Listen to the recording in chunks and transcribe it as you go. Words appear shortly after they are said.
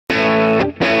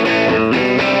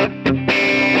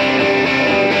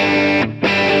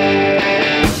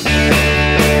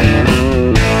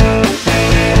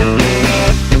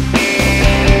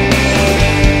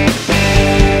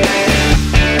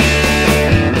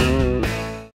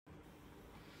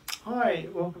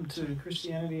to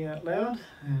Christianity Out Loud,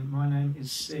 and my name is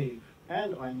Steve.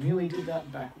 And I nearly did that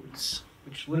backwards,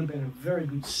 which would have been a very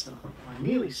good start. I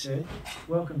nearly said,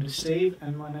 welcome to Steve,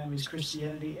 and my name is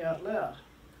Christianity Out Loud.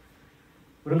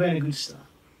 Would have been a good start.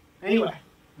 Anyway,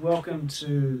 welcome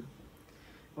to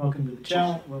the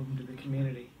channel, welcome to the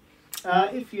community.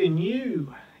 If you're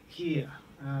new here,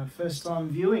 first time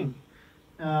viewing,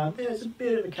 there's a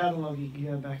bit of a catalogue you can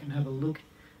go back and have a look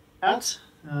at.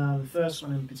 The first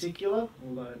one in particular,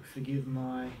 although forgive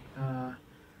my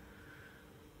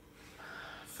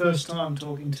first time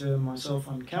talking to myself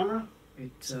on camera,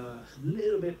 it's a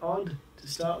little bit odd to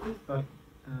start with, but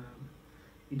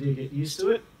you do get used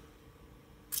to it.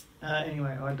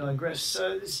 Anyway, I digress.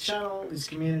 So this channel, this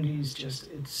community is just,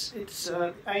 it's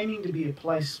aiming to be a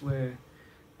place where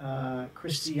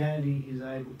Christianity is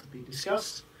able to be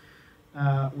discussed,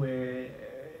 where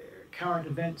current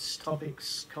events,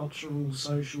 topics, cultural,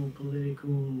 social,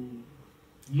 political,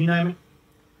 you name it,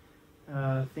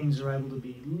 things are able to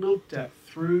be looked at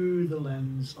through the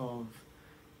lens of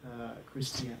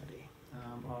Christianity.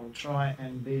 I'll try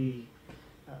and be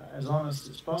as honest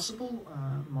as possible.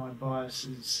 My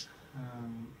biases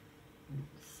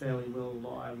fairly well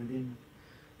lie within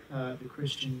the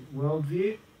Christian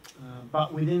worldview,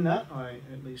 but within that I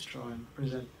at least try and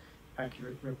present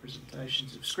accurate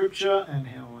representations of Scripture and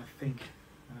how I think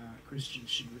Christians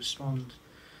should respond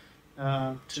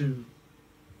to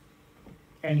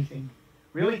anything,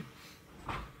 really.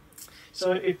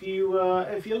 So if you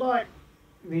like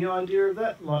the idea of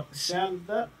that, like the sound of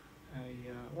that,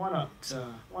 why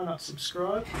not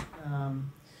subscribe?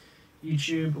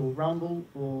 YouTube or Rumble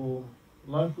or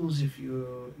Locals if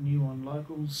you're new on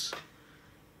Locals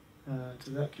to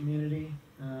that community.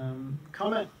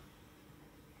 Comment.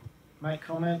 Make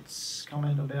comments,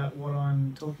 comment about what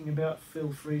I'm talking about.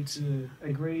 Feel free to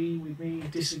agree with me,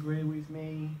 disagree with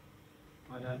me.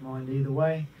 I don't mind either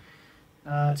way.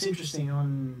 It's interesting,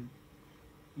 on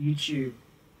YouTube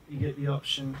you get the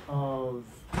option of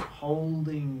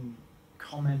holding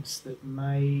comments that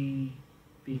may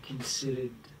be considered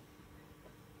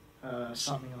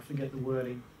something, I forget the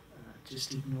wording,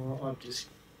 just ignore it.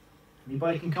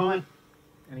 Anybody can comment,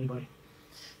 anybody.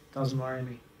 Doesn't worry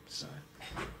me. So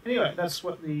anyway, that's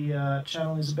what the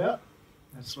channel is about.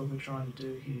 That's what we're trying to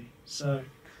do here. So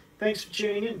thanks for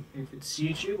tuning in. If it's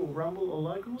YouTube or Rumble or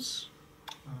Locals,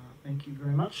 thank you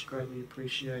very much. Greatly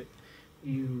appreciate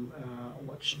you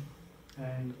watching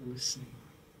and listening.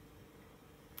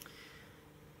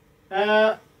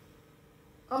 I'm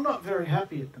not very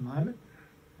happy at the moment.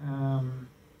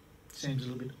 Seems a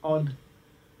little bit odd,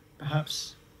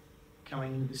 perhaps,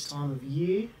 coming into this time of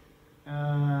year.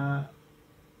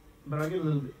 But I get a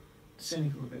little bit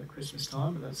cynical about Christmas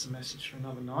time, but that's a message for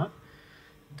another night,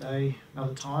 day,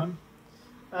 another time.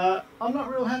 I'm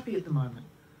not real happy at the moment.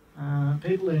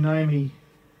 People who know me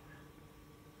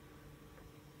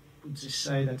would just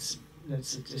say that's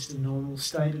just a normal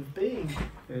state of being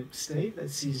for Steve.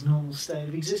 That's his normal state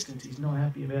of existence. He's not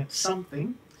happy about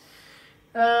something.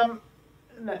 And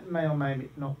that may or may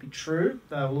not be true.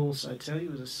 They'll also tell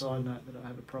you as a side note that I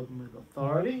have a problem with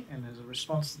authority, and as a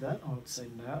response to that I would say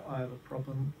no, I have a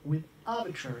problem with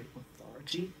arbitrary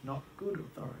authority, not good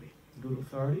authority. Good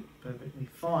authority, perfectly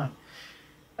fine.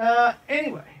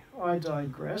 Anyway, I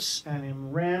digress and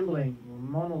am rambling or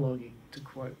monologuing, to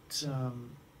quote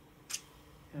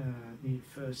the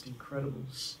first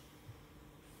Incredibles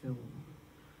film.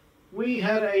 We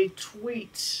had a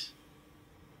tweet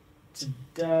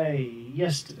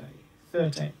yesterday,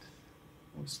 13th.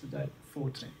 What's the date?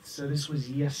 14th. So this was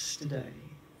yesterday,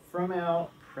 from our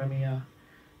Premier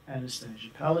Anastasia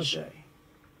Palaszczuk.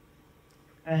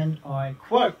 And I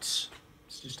quote,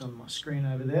 it's just on my screen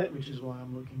over there, which is why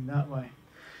I'm looking that way.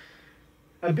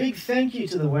 A big thank you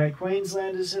to the way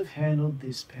Queenslanders have handled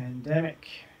this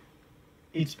pandemic.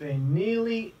 It's been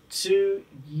nearly 2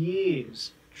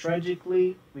 years.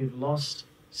 Tragically, we've lost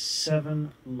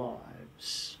 7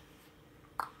 lives.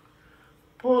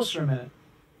 Pause for a minute.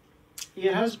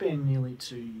 It has been nearly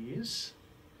 2 years.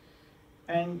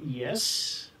 And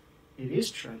yes, it is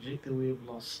tragic that we have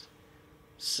lost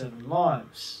 7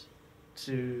 lives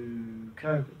to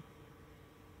COVID.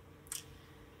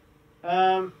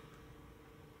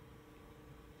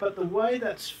 But the way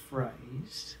that's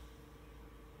phrased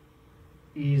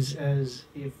is as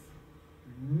if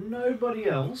nobody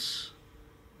else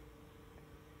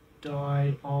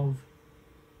died of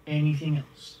anything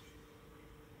else.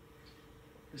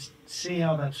 Just see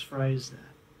how that's phrased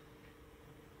there.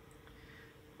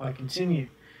 I continue.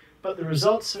 But the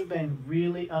results have been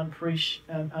really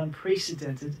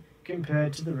unprecedented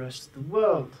compared to the rest of the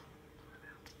world.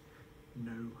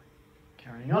 No.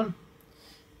 Carrying on.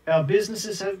 Our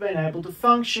businesses have been able to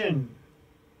function,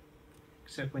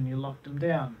 except when you locked them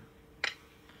down.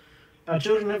 Our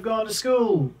children have gone to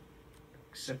school,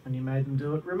 except when you made them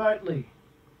do it remotely.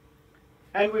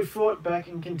 And we've fought back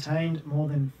and contained more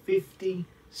than 50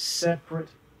 separate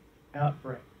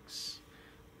outbreaks.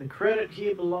 The credit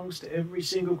here belongs to every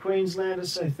single Queenslander,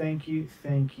 so thank you,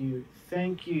 thank you,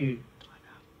 thank you.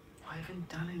 I haven't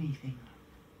done anything.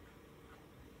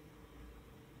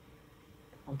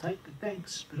 I'll take the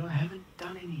thanks, but I haven't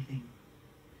done anything.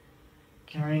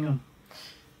 Carrying on.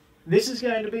 This is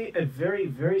going to be a very,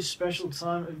 very special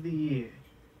time of the year.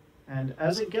 And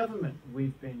as a government,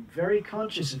 we've been very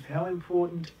conscious of how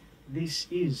important this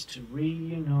is to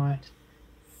reunite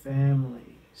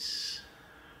families.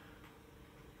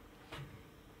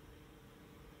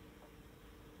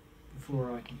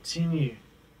 Before I continue,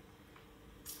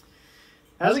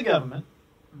 as a government,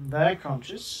 they are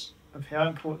conscious of how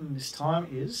important this time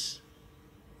is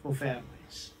for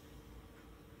families.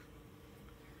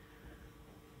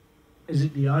 Is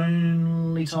it the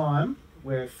only time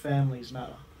where families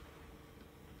matter?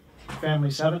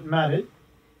 Families haven't mattered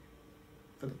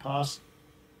for the past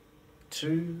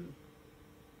 2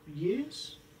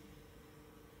 years.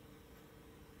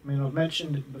 I mean, I've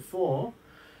mentioned it before,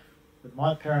 but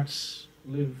my parents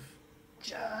live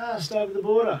just over the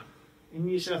border in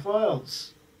New South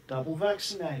Wales. Double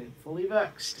vaccinated, fully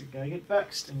vaxxed, go get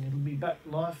vaxxed and it'll be back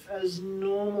life as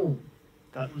normal.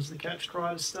 That was the catch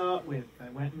cry to start with. They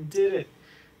went and did it.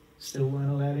 Still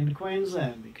weren't allowed into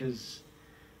Queensland because,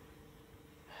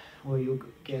 well, your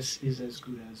guess is as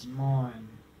good as mine.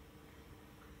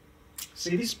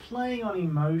 See, this playing on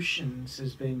emotions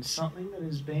has been something that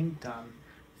has been done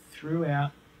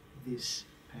throughout this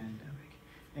pandemic.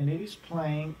 And it is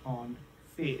playing on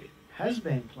fear. It has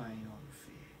been playing on fear.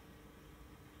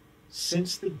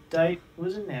 Since the date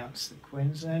was announced that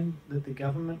Queensland, that the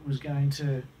government was going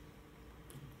to,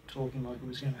 talking like it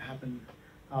was going to happen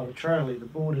arbitrarily, the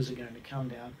borders are going to come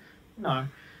down. No.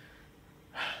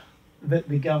 That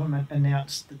the government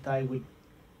announced that they would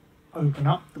open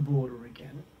up the border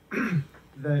again,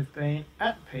 they've been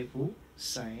at people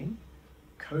saying,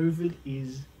 COVID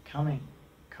is coming.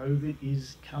 COVID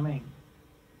is coming.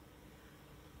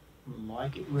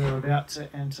 Like we're about to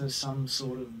enter some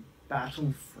sort of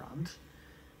battlefront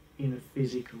in a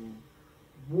physical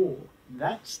war.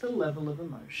 That's the level of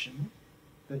emotion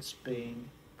that's being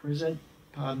presented.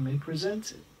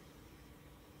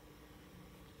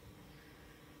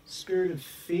 Spirit of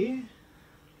fear.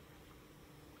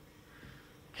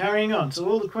 Carrying on, to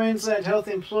all the Queensland Health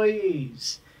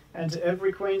employees and to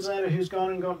every Queenslander who's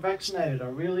gone and got vaccinated, I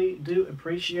really do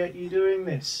appreciate you doing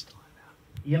this.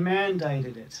 You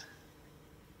mandated it.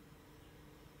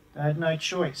 They had no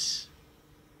choice.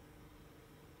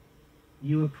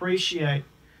 You appreciate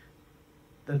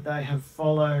that they have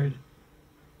followed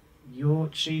your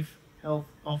Chief Health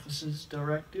Officer's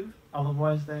directive,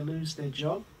 otherwise they lose their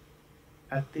job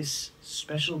at this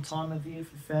special time of year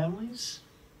for families.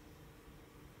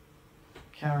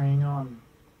 Carrying on.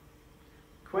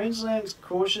 Queensland's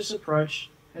cautious approach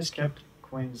has kept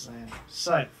Queensland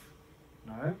safe.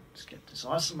 No, it's kept us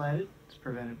isolated, it's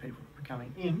prevented people from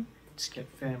coming in, it's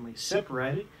kept families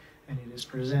separated, and it has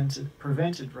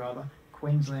prevented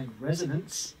Queensland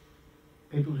residents,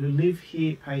 people who live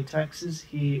here, pay taxes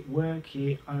here, work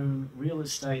here, own real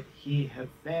estate here, have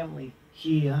family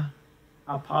here,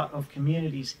 are part of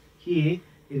communities here.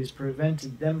 It has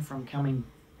prevented them from coming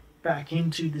back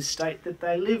into the state that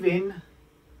they live in.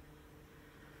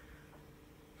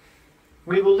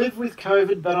 We will live with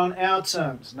COVID, but on our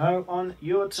terms, no on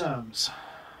your terms.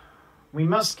 We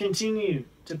must continue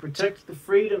to protect the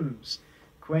freedoms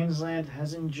Queensland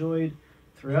has enjoyed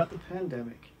throughout the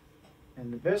pandemic,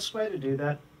 and the best way to do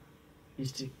that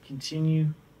is to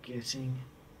continue getting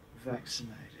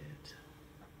vaccinated.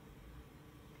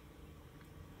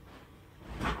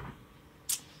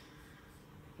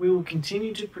 We will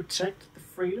continue to protect the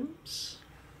freedoms.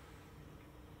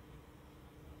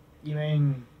 You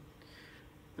mean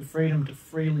the freedom to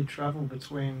freely travel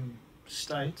between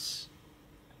states,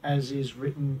 as is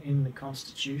written in the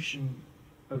Constitution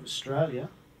of Australia?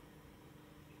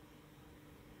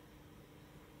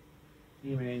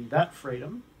 You mean that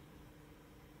freedom?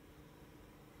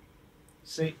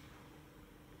 See,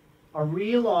 I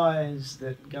realise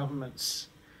that governments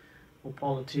or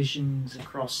politicians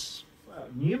across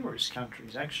numerous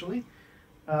countries actually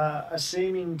are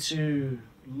seeming to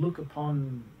look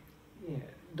upon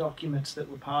documents that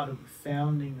were part of the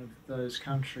founding of those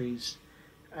countries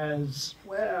as,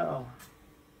 well,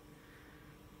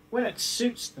 when it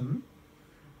suits them,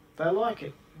 they like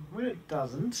it. When it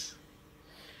doesn't,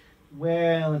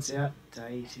 well, it's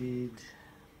outdated,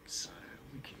 so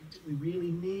do we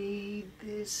really need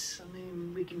this? I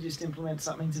mean, we can just implement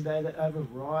something today that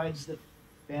overrides the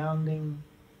founding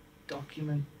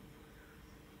document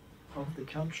of the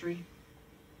country.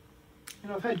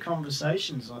 And I've had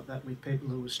conversations like that with people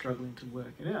who are struggling to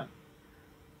work it out.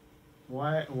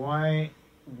 Why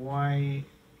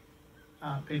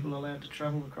aren't people allowed to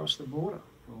travel across the border?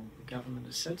 Well, the government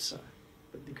has said so.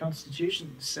 But the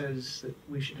Constitution says that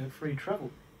we should have free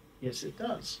travel. Yes, it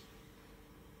does.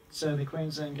 So the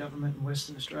Queensland government and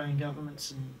Western Australian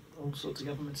governments and all sorts of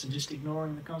governments are just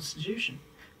ignoring the Constitution.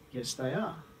 Yes, they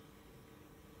are.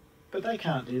 But they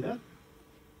can't do that.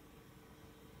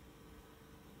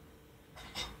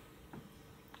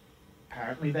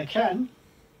 Apparently they can.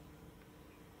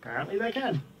 Apparently they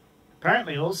can.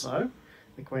 Apparently also,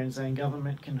 the Queensland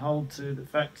government can hold to the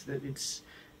fact that it's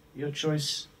your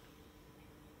choice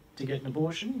to get an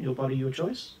abortion, your body, your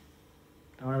choice.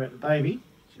 Don't worry about the baby,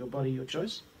 it's your body, your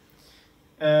choice.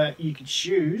 You can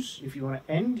choose if you want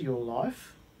to end your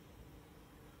life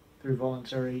through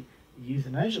voluntary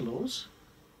euthanasia laws.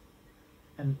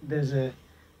 And there's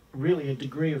really a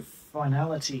degree of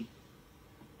finality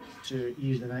to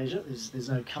euthanasia. There's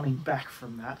no coming back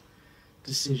from that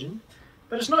decision.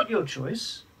 But it's not your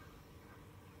choice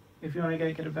if you want to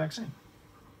go get a vaccine.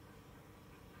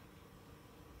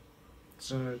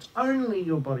 So it's only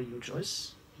your body, your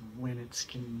choice, when it's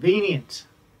convenient.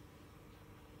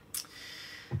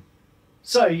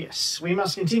 So yes, we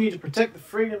must continue to protect the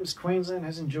freedoms Queensland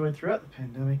has enjoyed throughout the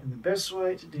pandemic, and the best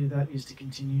way to do that is to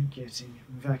continue getting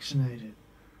vaccinated.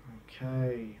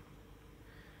 Okay.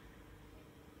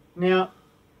 Now,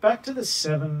 back to the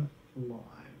 7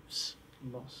 lives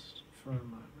lost for a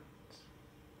moment.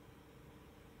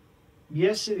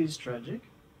 Yes, it is tragic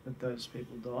that those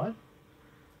people died.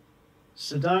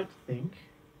 So don't think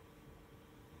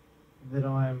that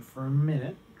I am for a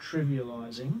minute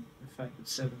trivialising the fact that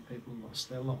 7 people lost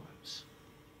their lives.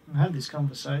 I had this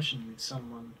conversation with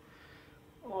someone,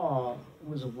 it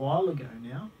was a while ago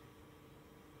now,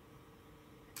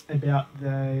 about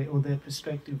their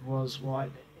perspective was why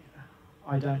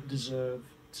I don't deserve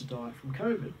to die from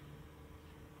COVID.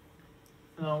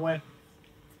 And I went,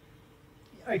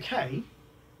 okay,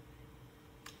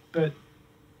 but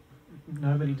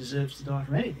nobody deserves to die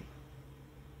from anything.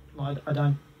 Like, I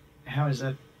don't. How is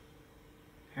that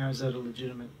a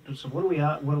legitimate? So what are we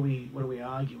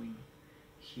arguing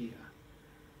here?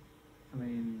 I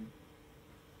mean,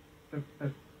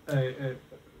 a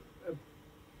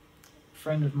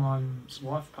friend of mine's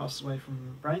wife passed away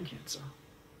from brain cancer.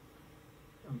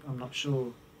 I'm not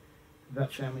sure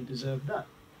that family deserved that.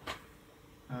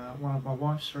 One of my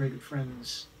wife's very good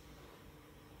friends,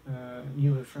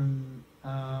 knew her from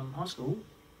high school,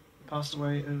 passed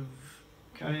away of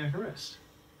cardiac arrest.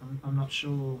 I'm not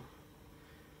sure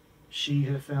she,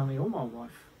 her family, or my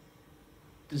wife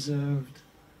deserved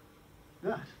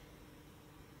that.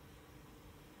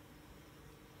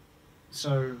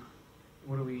 So,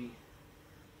 what are we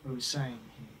saying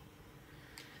here?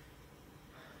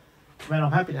 I mean,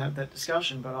 I'm happy to have that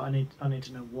discussion, but I need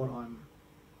to know what are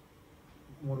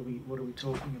we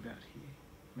talking about here?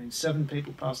 I mean, 7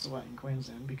 people passed away in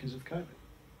Queensland because of COVID.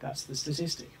 That's the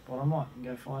statistic. Bottom line, you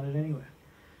can go find it anywhere.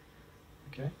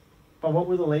 Okay, but what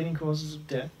were the leading causes of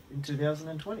death in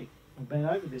 2020? I've been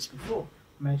over this before.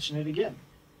 Mention it again.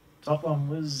 Top one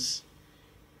was,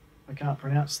 I can't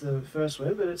pronounce the first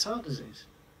word, but it's heart disease.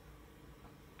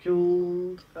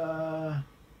 Killed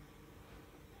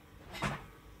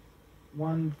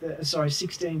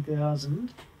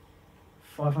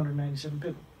 16,587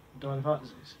 people died of heart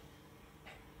disease.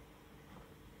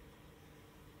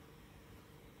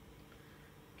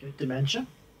 Okay, dementia.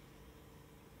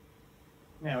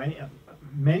 Now,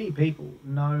 many people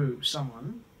know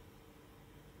someone,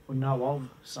 or know of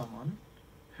someone,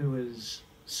 who has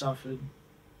suffering,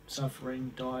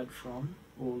 died from,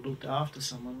 or looked after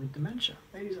someone with dementia.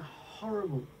 That is a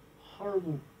horrible,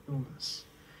 horrible illness.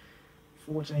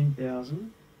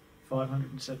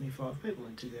 14,575 people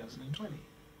in 2020.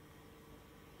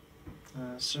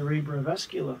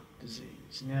 Cerebrovascular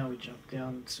disease. Now we jump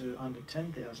down to under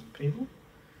 10,000 people,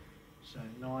 so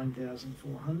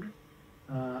 9,400.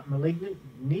 Malignant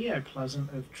neoplasm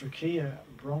of trachea,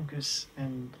 bronchus,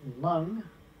 and lung.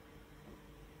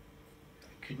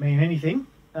 Could mean anything.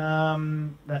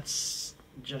 That's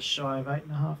just shy of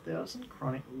 8,500.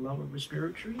 Chronic lower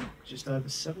respiratory, just over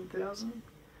 7,000.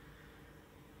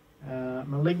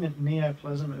 Malignant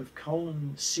neoplasm of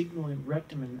colon, sigmoid,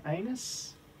 rectum, and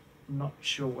anus. Not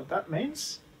sure what that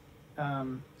means.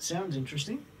 Sounds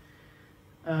interesting.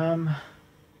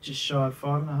 just shy of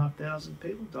 5,500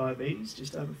 people. Diabetes,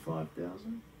 just over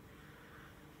 5,000.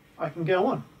 I can go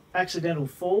on. Accidental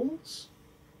falls,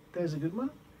 there's a good one.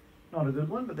 Not a good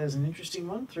one, but there's an interesting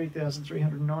one.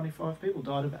 3,395 people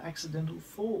died of accidental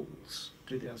falls,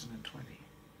 2020.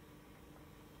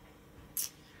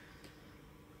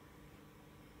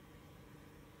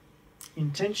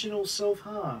 Intentional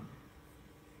self-harm.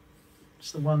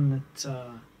 It's the one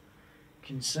that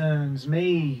concerns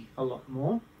me a lot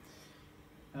more.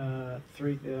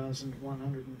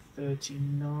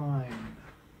 3,139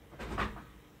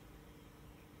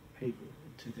 people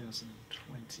in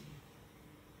 2020.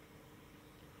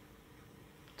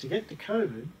 To get to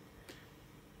COVID,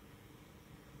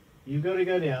 you've got to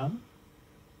go down,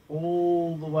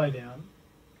 all the way down,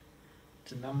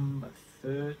 to number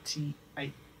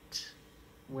 38.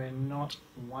 We're not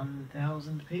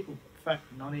 1,000 people. In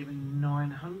fact, not even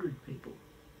 900 people.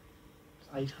 It's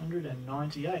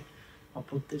 898. I'll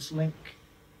put this link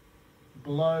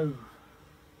below,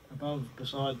 above,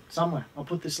 beside, somewhere. I'll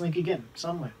put this link again,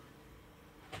 somewhere.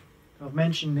 I've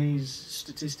mentioned these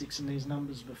statistics and these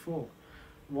numbers before.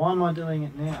 Why am I doing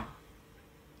it now?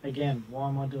 Again, why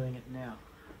am I doing it now?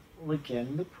 Well,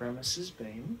 again, the premise has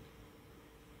been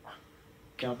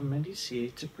government is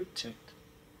here to protect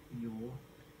your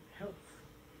health.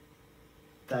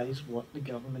 That is what the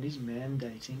government is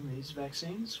mandating these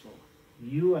vaccines for.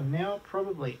 You are now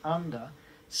probably under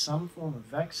some form of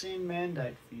vaccine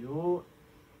mandate for your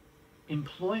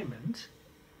employment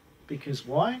because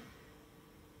why?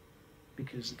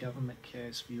 Because the government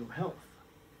cares for your health.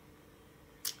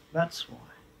 That's why.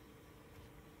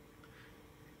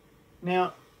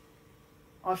 Now,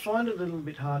 I find it a little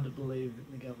bit hard to believe that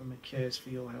the government cares for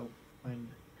your health when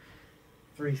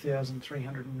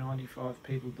 3,395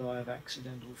 people die of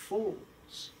accidental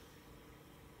falls.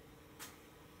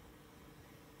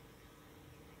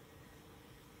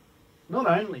 Not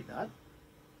only that,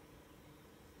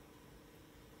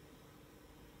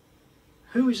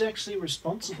 who is actually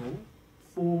responsible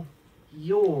for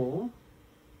your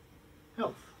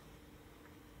health?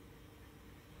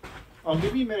 I'll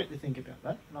give you a minute to think about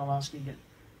that, and I'll ask you again.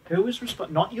 Who is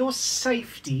responsible? Not your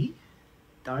safety.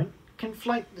 Don't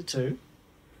conflate the two.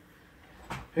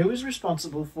 Who is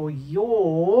responsible for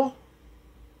your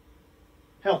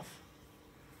health?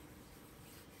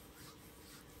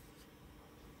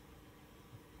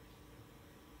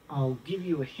 I'll give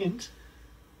you a hint.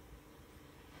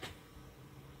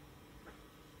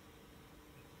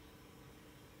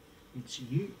 It's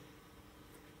you.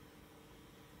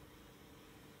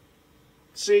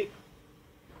 See,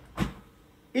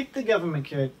 if the government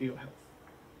cared for your health,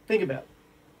 think about it.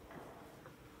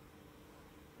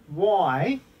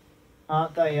 Why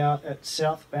aren't they out at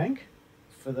South Bank,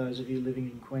 for those of you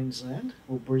living in Queensland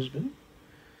or Brisbane?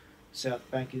 South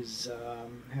Bank is,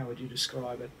 how would you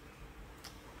describe it?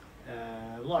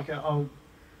 Like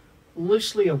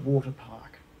loosely a water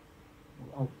park.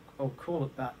 I'll call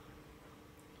it that.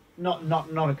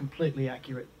 Not a completely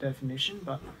accurate definition,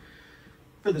 but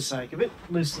for the sake of it,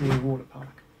 loosely a water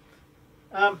park.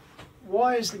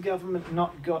 Why has the government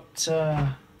not got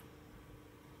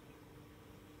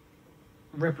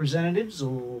representatives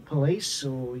or police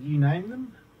or you name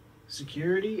them,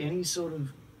 security, any sort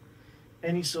of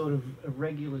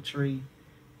regulatory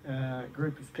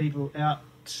group of people out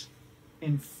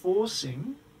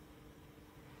enforcing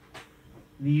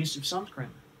the use of sunscreen?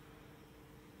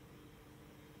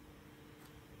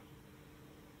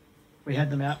 We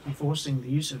had them out enforcing the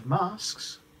use of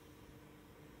masks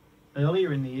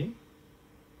earlier in the year,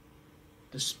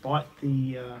 despite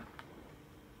the,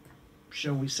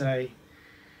 shall we say,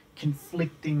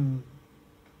 conflicting,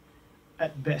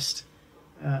 at best,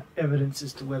 evidence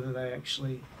as to whether they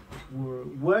actually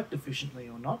worked efficiently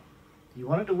or not. If you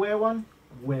wanted to wear one,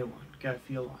 wear one. Go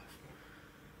for your life.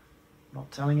 Not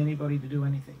telling anybody to do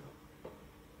anything.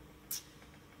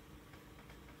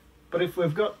 But if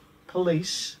we've got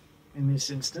police, in this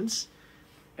instance,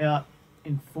 out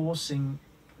enforcing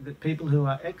that people who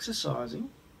are exercising,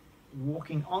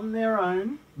 walking on their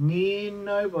own, near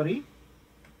nobody,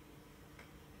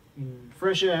 in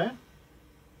fresh air,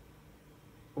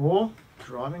 or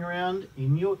driving around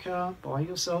in your car by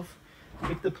yourself,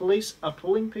 if the police are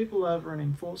pulling people over and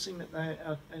enforcing that they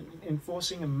are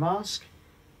enforcing a mask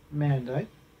mandate,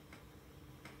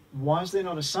 why is there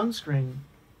not a sunscreen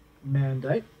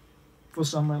mandate for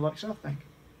somewhere like South Bank?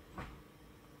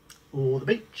 Or the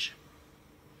beach?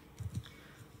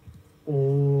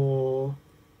 Or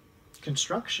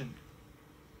construction?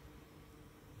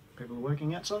 People are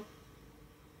working outside?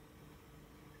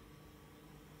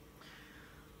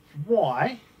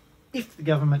 Why, if the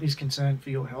government is concerned for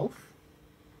your health,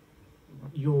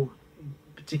 not your in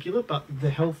particular, but the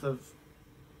health of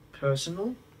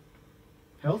personal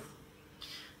health.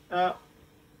 Why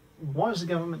is the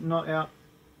government not out,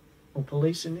 or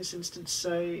police in this instance,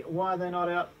 say, why are they not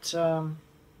out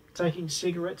taking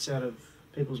cigarettes out of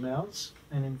people's mouths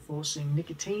and enforcing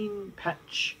nicotine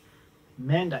patch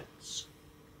mandates?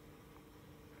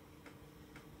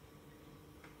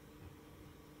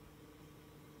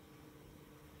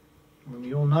 When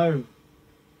we all know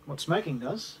what smoking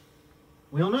does,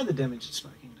 we all know the damage that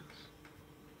smoking does.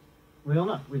 We all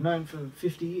know. We've known for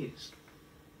 50 years.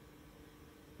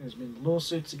 There's been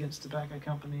lawsuits against tobacco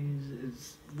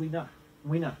companies. We know.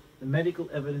 The medical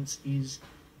evidence is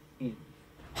in.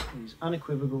 It is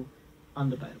unequivocal,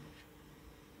 undebatable.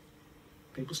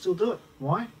 People still do it.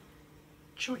 Why?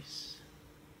 Choice.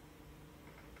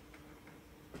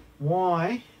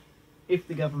 Why, if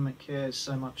the government cares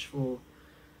so much for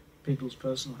people's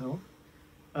personal health,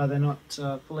 are there not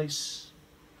police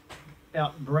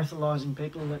out breathalyzing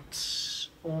people at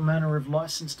all manner of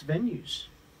licensed venues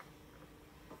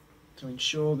to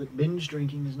ensure that binge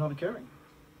drinking is not occurring?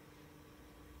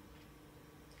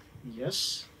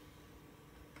 Yes,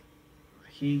 I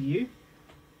hear you.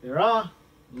 There are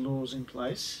laws in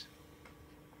place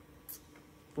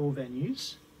for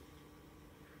venues,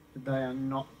 but they are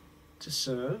not to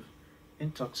serve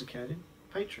intoxicated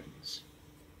patrons.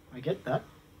 I get that,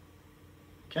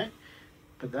 okay?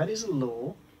 But that is a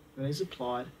law that is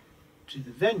applied to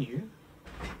the venue,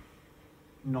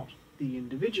 not the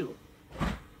individual.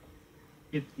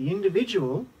 If the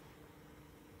individual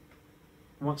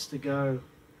wants to go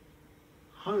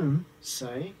home,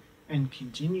 say, and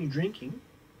continue drinking,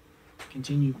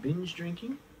 continue binge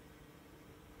drinking,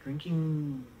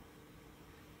 drinking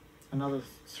another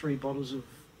 3 bottles of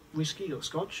whiskey or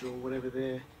scotch or whatever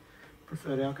their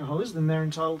preferred alcohol is, then they're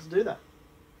entitled to do that.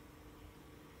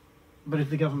 But if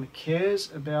the government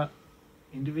cares about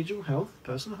individual health,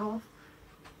 personal health,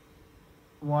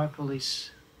 why are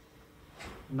police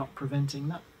not preventing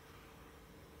that?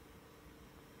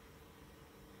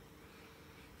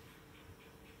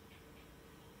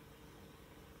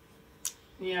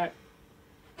 You know,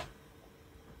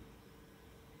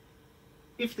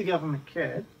 if the government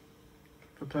cared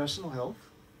for personal health,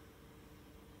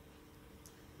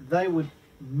 they would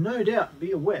no doubt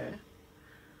be aware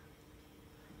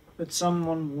that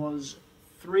someone was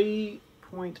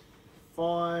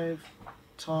 3.5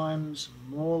 times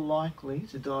more likely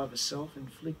to die of a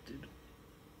self-infliction,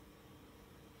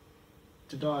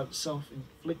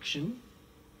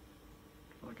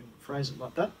 if I can phrase it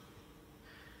like that,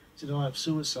 to die of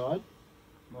suicide,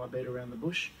 might beat around the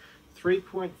bush,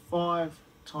 3.5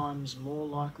 times more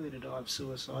likely to die of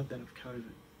suicide than of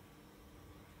COVID.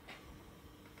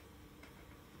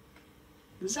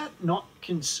 Is that not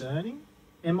concerning?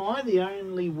 Am I the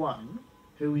only one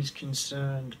who is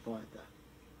concerned by that?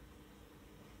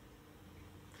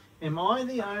 Am I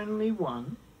the only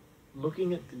one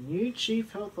looking at the new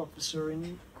Chief Health Officer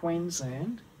in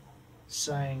Queensland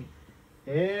saying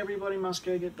everybody must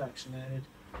go get vaccinated,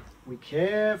 we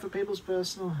care for people's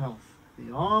personal health,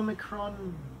 the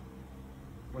Omicron,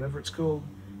 whatever it's called,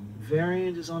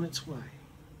 variant is on its way,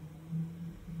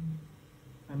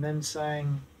 and then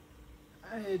saying,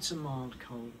 hey, it's a mild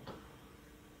cold.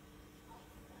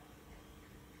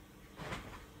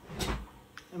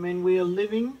 I mean, we are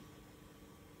living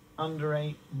under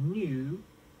a new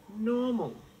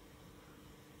normal.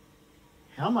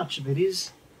 How much of it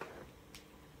is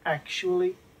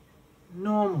actually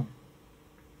normal?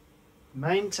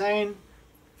 Maintain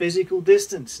physical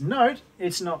distance. Note,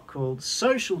 it's not called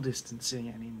social distancing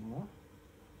anymore.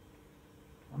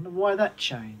 Wonder why that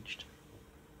changed.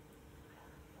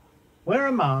 Wear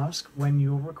a mask when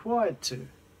you're required to.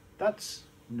 That's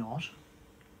not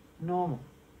normal.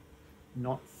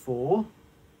 Not for,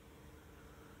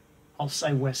 I'll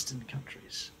say, Western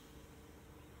countries.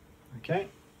 Okay?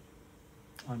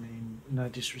 I mean, no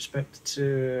disrespect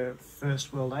to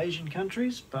first world Asian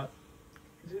countries, but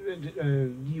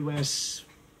US,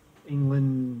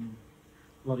 England,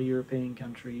 a lot of European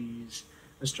countries,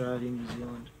 Australia, New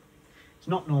Zealand. It's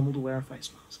not normal to wear a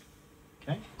face mask.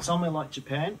 Okay? Somewhere like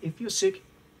Japan, if you're sick,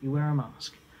 you wear a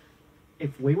mask.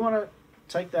 If we want to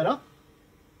take that up,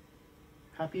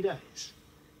 happy days.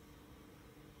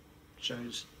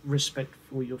 Shows respect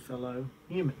for your fellow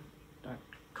human. Don't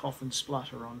cough and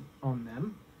splutter on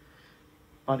them.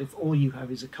 But if all you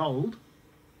have is a cold,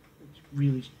 it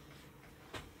really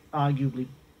arguably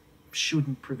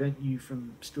shouldn't prevent you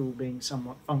from still being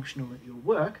somewhat functional at your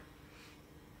work,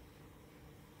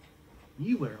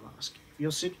 you wear a mask. If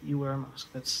you're sick, you wear a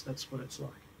mask. That's what it's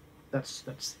like. That's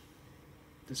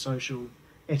the social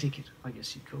etiquette, I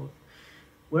guess you'd call it.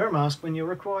 wear a mask when you're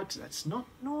required to. That's not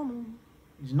normal.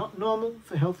 It's not normal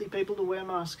for healthy people to wear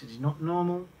masks. It's not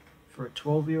normal for a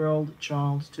 12-year-old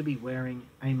child to be wearing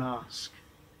a mask.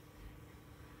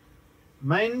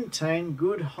 Maintain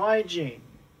good hygiene.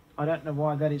 I don't know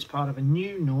why that is part of a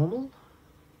new normal.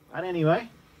 But anyway,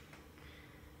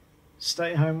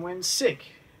 stay home when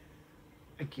sick.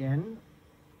 Again,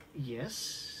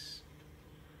 yes.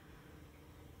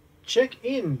 Check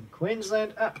in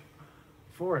Queensland app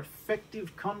for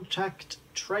effective contact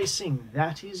tracing.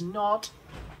 That is not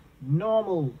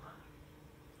normal.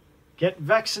 Get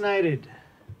vaccinated.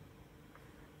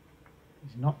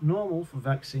 It's not normal for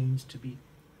vaccines to be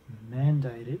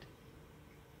mandated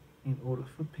in order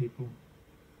for people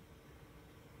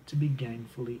to be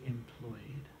gainfully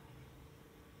employed.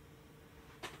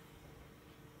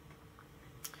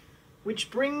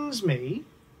 Which brings me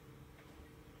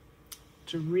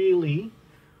to really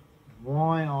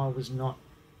why I was not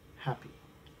happy.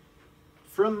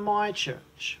 From my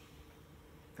church,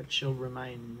 that shall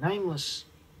remain nameless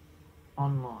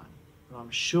online, but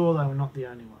I'm sure they were not the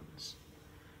only ones.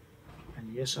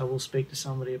 And yes, I will speak to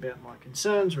somebody about my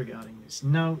concerns regarding this.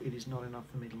 No, it is not enough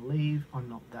for me to leave. I'm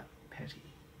not that petty.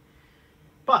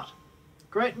 But,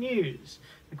 great news.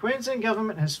 The Queensland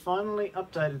Government has finally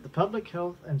updated the public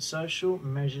health and social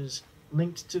measures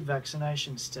linked to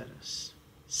vaccination status.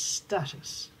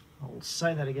 I will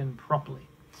say that again properly.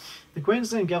 The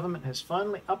Queensland Government has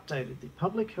finally updated the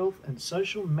public health and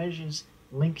social measures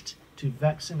linked to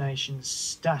vaccination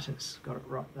status. Got it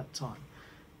right that time.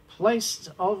 Places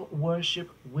of worship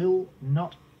will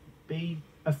not be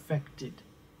affected.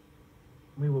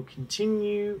 We will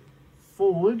continue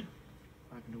forward,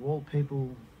 open to all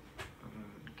people,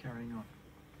 carrying on.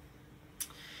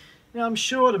 Now, I'm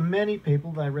sure to many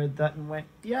people they read that and went,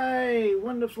 yay,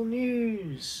 wonderful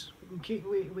news. We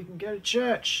can go to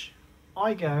church.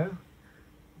 I go,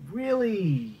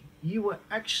 really? You were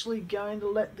actually going to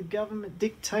let the government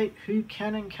dictate who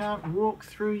can and can't walk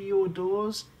through your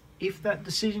doors if that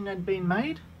decision had been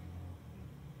made?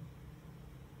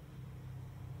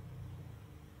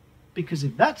 Because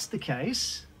if that's the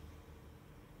case,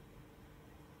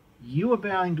 you are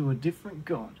bowing to a different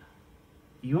God.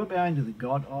 You are bowing to the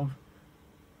God of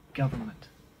government.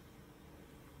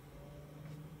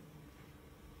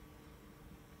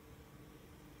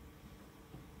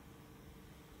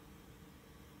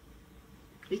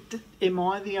 Am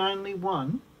I the only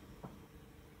one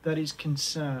that is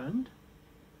concerned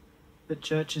that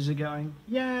churches are going,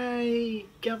 yay,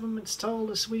 government's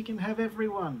told us we can have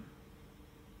everyone?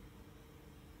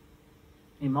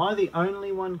 Am I the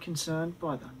only one concerned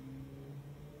by that?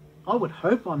 I would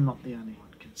hope I'm not the only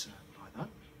one concerned by that.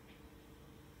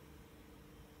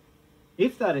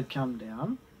 If that had come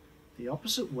down the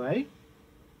opposite way,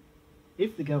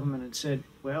 if the government had said,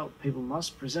 well, people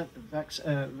must present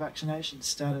the vaccination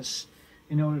status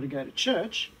in order to go to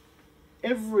church,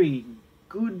 every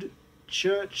good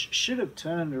church should have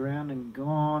turned around and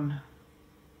gone,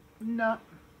 no,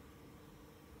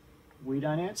 we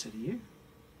don't answer to you.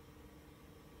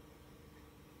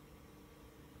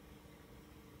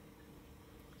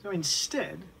 So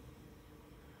instead,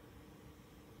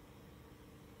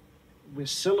 we're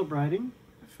celebrating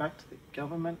the fact that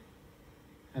government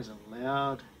has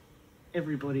allowed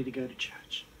everybody to go to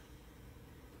church.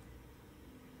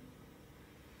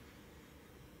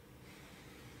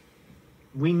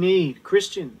 We need,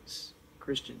 Christians,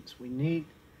 we need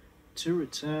to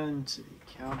return to the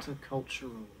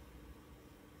countercultural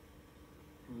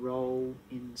role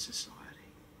in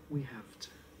society. We have to.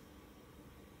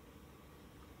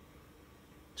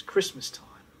 It's Christmas time.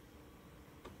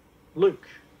 Luke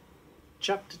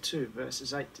chapter 2,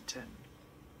 verses 8 to 10.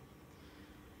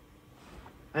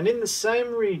 And in the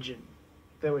same region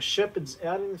there were shepherds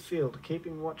out in the field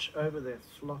keeping watch over their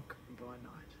flock by night.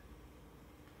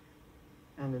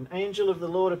 And an angel of the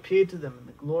Lord appeared to them, and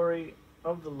the glory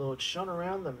of the Lord shone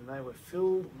around them, and they were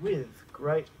filled with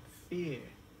great fear.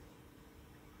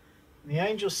 And the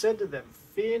angel said to them,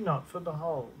 fear not, for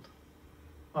behold,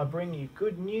 I bring you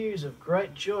good news of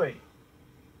great joy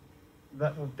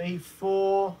that will be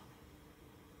for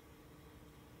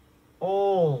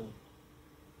all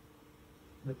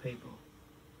the people.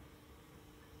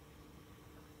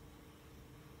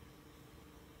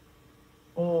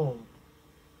 All.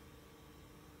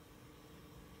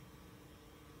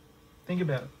 Think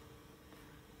about it.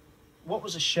 What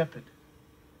was a shepherd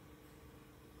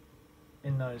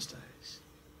in those days?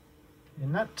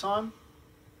 In that time,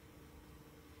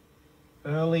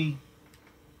 early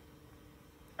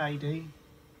AD,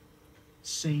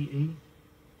 CE,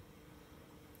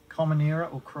 Common Era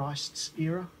or Christ's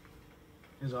era,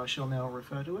 as I shall now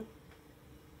refer to it.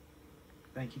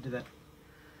 Thank you to that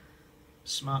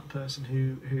smart person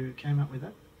who came up with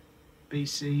that.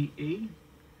 BCE.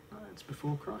 Oh, it's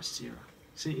before Christ's era.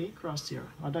 CE, Christ's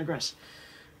era. I digress.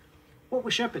 What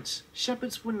were shepherds?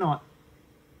 Shepherds were not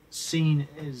seen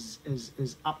as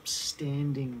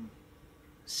upstanding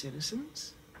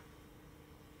citizens.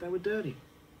 They were dirty.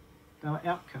 They were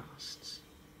outcasts.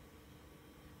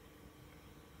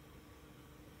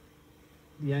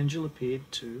 The angel appeared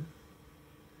to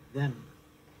them.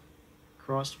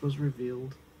 Christ was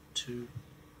revealed to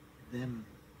them.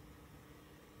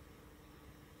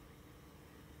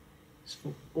 It's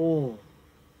for all.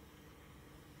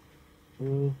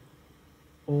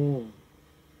 All.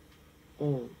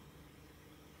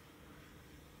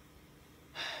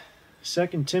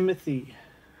 2 Timothy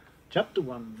chapter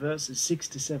 1, verses 6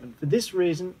 to 7. For this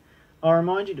reason, I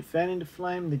remind you to fan into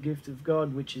flame the gift of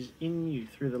God which is in you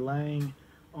through the laying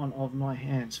on of my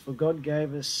hands. For God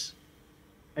gave us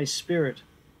a spirit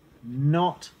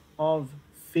not of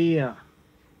fear,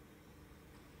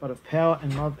 but of power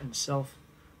and love and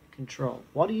self-control.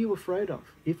 What are you afraid of?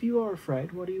 If you are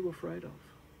afraid, what are you afraid of?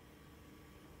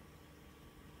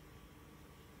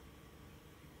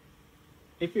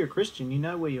 If you're a Christian, you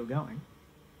know where you're going.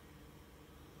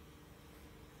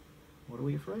 What are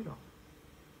we afraid of?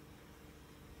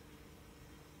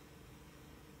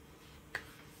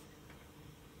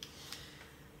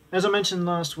 As I mentioned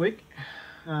last week,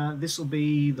 this will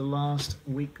be the last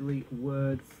weekly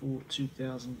word for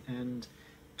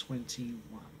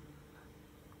 2021.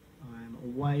 I'm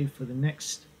away for the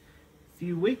next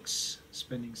few weeks,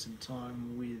 spending some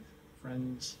time with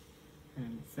friends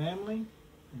and family,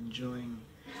 enjoying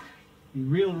the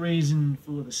real reason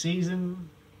for the season,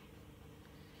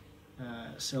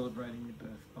 celebrating the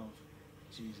birth of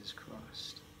Jesus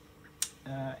Christ.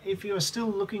 If you are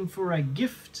still looking for a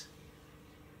gift,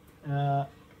 may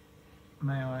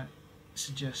I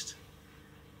suggest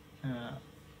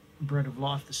Bread of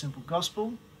Life, the Simple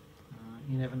Gospel.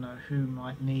 You never know who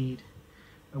might need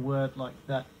a word like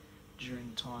that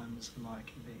during times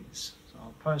like these. So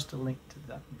I'll post a link to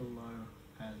that below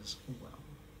as well.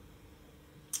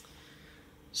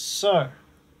 So,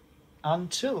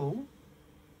 until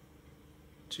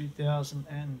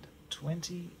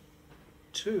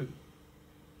 2022,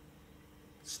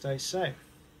 stay safe,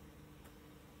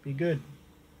 be good,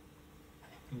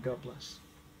 and God bless.